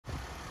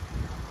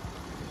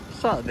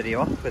start the video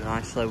off with a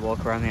nice slow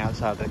walk around the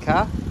outside of the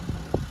car.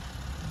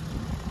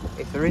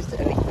 If there is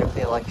anything I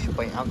feel like I should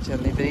point out to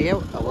in the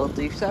video, I will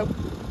do so.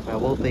 I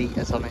will be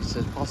as honest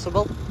as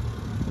possible.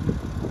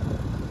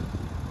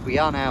 We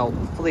are now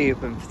fully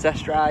open for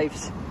test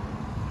drives.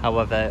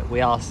 However,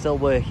 we are still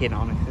working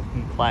on a click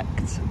and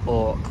collect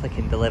or click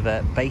and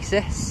deliver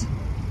basis.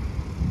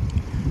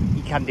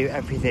 You can do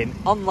everything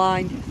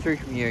online through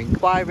from your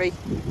inquiry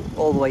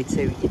all the way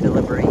to your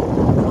delivery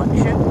or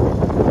collection.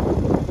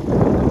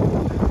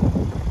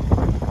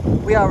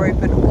 We are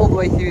open all the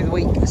way through the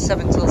week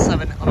 7 till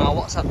 7 on our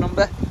WhatsApp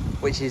number,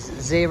 which is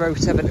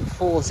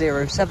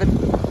 07407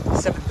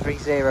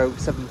 730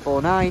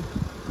 749,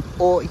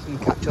 or you can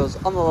catch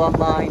us on the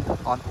landline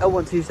on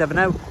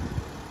 01270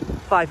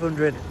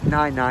 500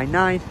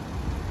 999.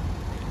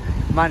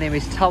 My name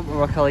is Tom, and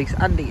my colleagues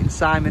Andy and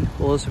Simon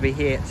will also be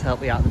here to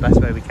help you out the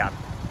best way we can.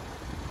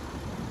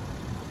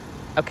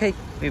 Okay,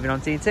 moving on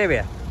to the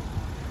interior.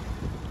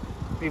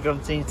 You've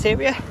got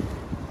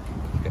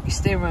your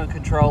steering wheel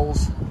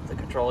controls that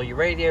control your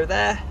radio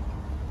there.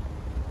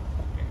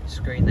 Your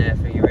screen there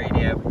for your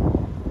radio.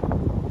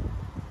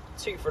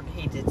 2 front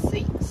heated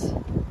seats.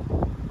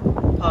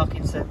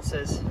 Parking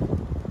sensors.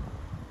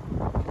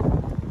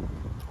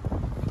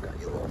 You've got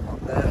your little knob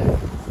there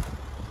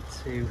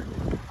to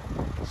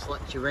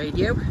select your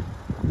radio.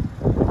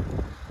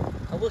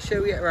 I will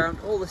show you around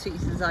all the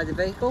seats inside the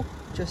vehicle,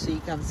 just so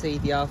you can see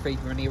the R3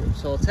 from any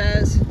rips or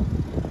tears.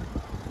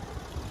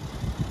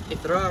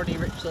 If there are any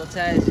rips or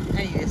tears in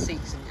any of the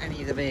seats in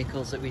any of the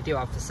vehicles that we do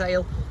have for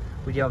sale,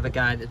 we do have a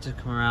guy that does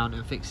come around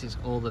and fixes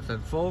all of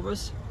them for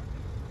us.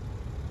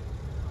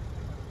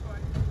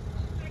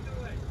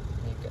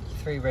 You've got your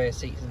 3 rear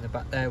seats in the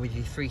back there with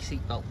your 3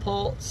 seatbelt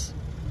ports,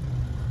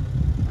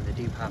 and they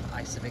do have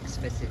Isofix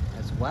fitted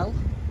as well.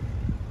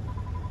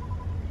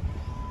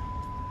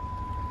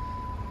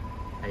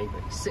 You've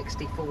got your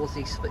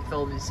 60/40 split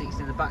folding seats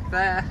in the back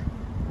there,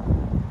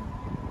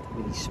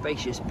 with your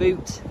spacious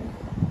boot,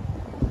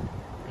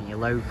 and your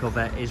low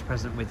cover is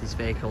present with this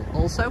vehicle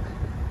also.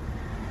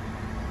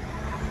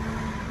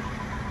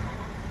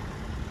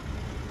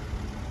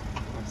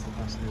 That's the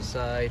passenger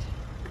side.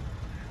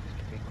 Just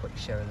give you a quick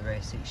show of the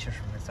rear seats just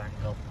from this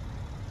angle,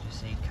 just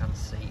so you can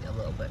see a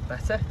little bit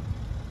better.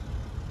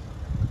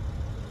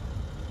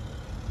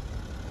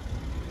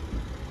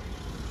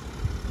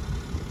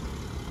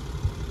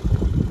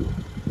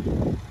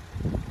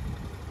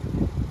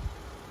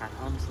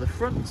 Onto the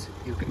front,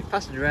 you've got your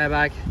passenger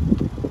airbag.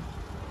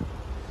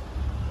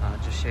 I'll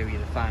just show you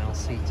the final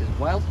seat as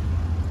well.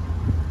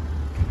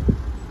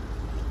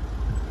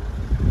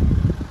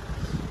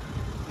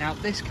 Now,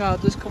 this car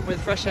does come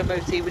with fresh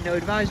MOT with no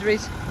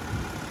advisories.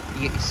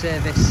 You get your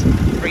service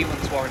and 3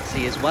 months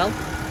warranty as well.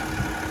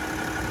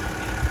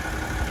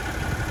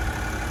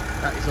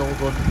 That is all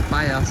done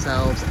by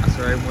ourselves at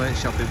our own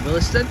workshop in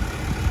Williston.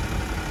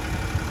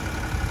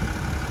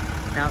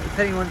 Now, if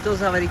anyone does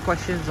have any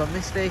questions on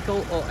this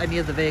vehicle or any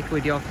other vehicle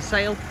we do have for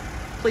sale,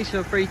 please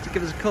feel free to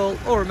give us a call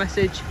or a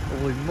message,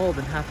 and we'll be more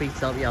than happy to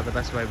help you out the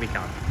best way we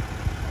can.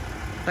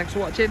 Thanks for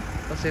watching.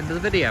 That's the end of the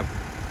video.